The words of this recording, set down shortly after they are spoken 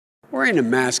Wearing a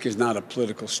mask is not a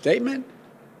political statement.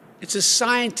 It's a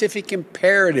scientific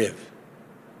imperative.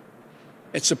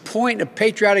 It's a point of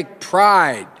patriotic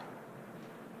pride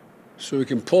so we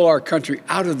can pull our country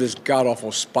out of this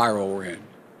god-awful spiral we're in.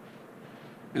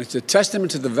 And it's a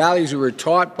testament to the values we were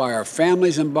taught by our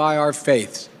families and by our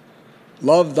faiths.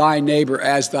 Love thy neighbor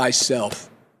as thyself.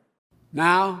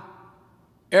 Now,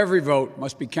 every vote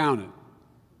must be counted.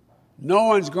 No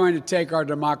one's going to take our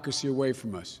democracy away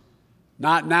from us.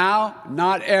 Not now,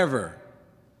 not ever.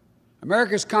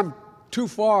 America's come too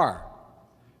far.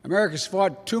 America's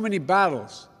fought too many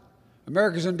battles.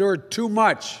 America's endured too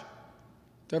much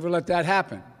to ever let that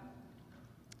happen.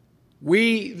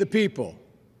 We, the people,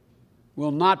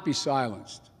 will not be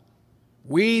silenced.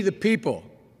 We, the people,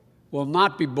 will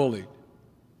not be bullied.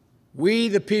 We,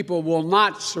 the people, will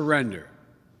not surrender.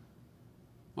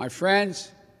 My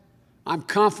friends, I'm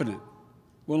confident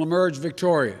we'll emerge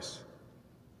victorious.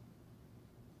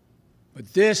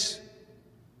 But this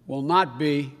will not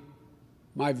be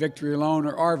my victory alone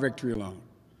or our victory alone.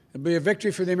 It'll be a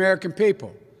victory for the American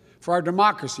people, for our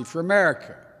democracy, for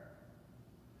America.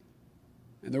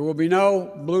 And there will be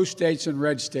no blue states and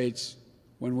red states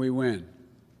when we win.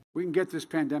 We can get this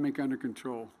pandemic under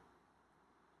control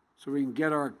so we can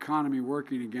get our economy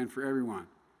working again for everyone.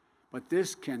 But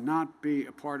this cannot be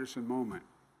a partisan moment.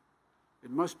 It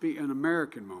must be an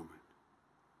American moment.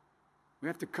 We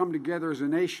have to come together as a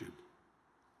nation.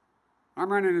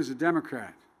 I'm running as a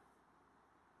Democrat,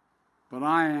 but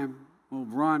will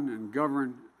run and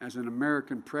govern as an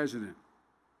American president.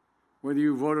 Whether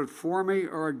you voted for me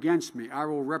or against me, I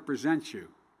will represent you.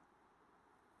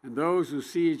 And those who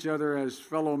see each other as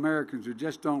fellow Americans who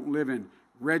just don't live in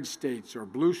red states or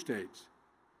blue states,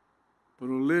 but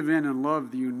who live in and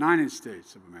love the United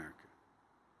States of America.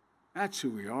 That's who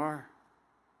we are.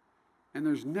 And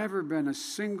there's never been a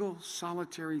single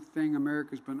solitary thing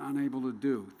America's been unable to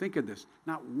do. Think of this,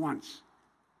 not once.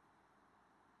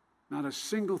 Not a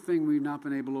single thing we've not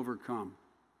been able to overcome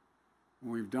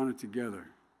when we've done it together.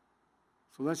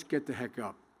 So let's get the heck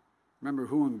up. Remember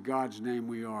who in God's name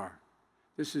we are.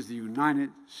 This is the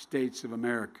United States of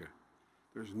America.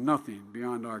 There's nothing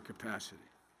beyond our capacity.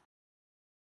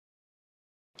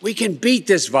 We can beat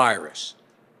this virus.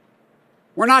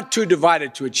 We're not too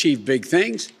divided to achieve big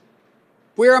things.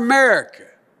 We're America.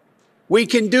 We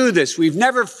can do this. We've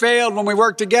never failed when we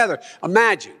work together.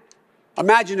 Imagine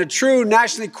a true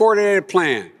nationally coordinated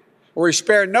plan where we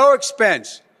spare no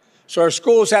expense so our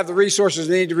schools have the resources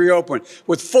they need to reopen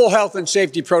with full health and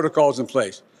safety protocols in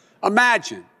place.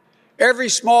 Imagine every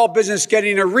small business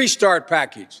getting a restart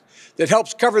package that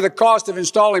helps cover the cost of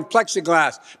installing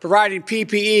plexiglass, providing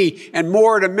PPE, and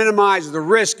more to minimize the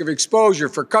risk of exposure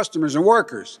for customers and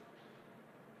workers.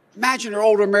 Imagine our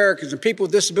older Americans and people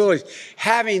with disabilities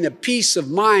having the peace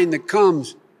of mind that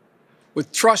comes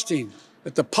with trusting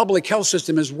that the public health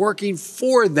system is working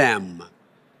for them.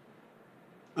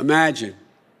 Imagine,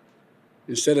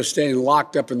 instead of staying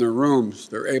locked up in their rooms,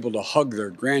 they're able to hug their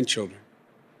grandchildren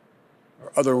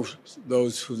or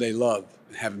those who they love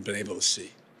and haven't been able to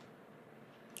see.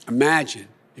 Imagine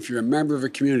if you're a member of a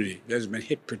community that has been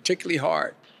hit particularly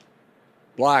hard,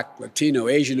 Black, Latino,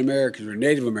 Asian Americans, or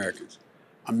Native Americans.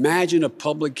 Imagine a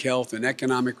public health and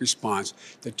economic response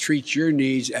that treats your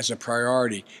needs as a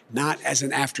priority, not as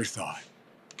an afterthought.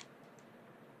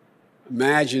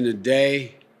 Imagine a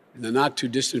day in the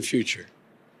not-too-distant future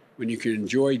when you can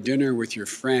enjoy dinner with your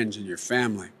friends and your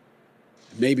family,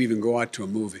 and maybe even go out to a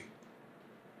movie.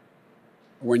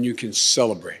 Or when you can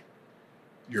celebrate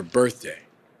your birthday,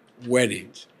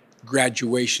 weddings,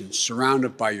 graduations,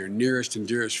 surrounded by your nearest and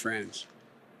dearest friends.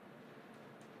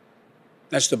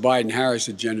 That's the Biden-Harris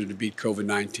agenda to beat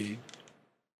COVID-19.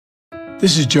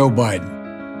 This is Joe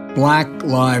Biden. Black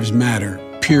Lives Matter,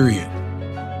 period.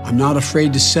 I'm not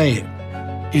afraid to say it.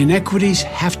 Inequities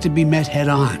have to be met head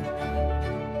on.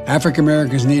 African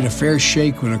Americans need a fair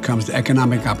shake when it comes to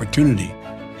economic opportunity,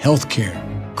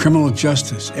 healthcare, criminal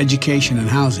justice, education, and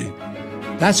housing.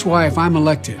 That's why if I'm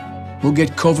elected, we'll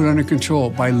get COVID under control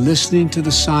by listening to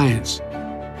the science.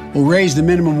 We'll raise the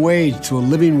minimum wage to a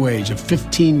living wage of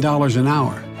 $15 an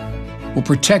hour. We'll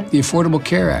protect the Affordable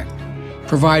Care Act,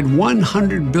 provide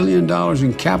 $100 billion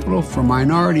in capital for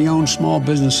minority-owned small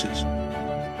businesses,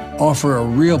 offer a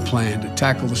real plan to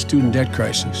tackle the student debt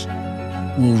crisis.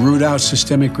 We'll root out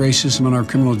systemic racism in our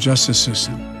criminal justice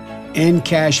system, end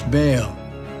cash bail,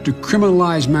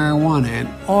 decriminalize marijuana, and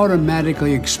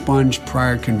automatically expunge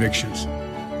prior convictions.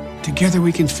 Together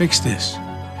we can fix this.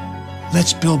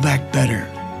 Let's build back better.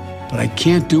 But I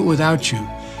can't do it without you,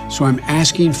 so I'm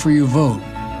asking for your vote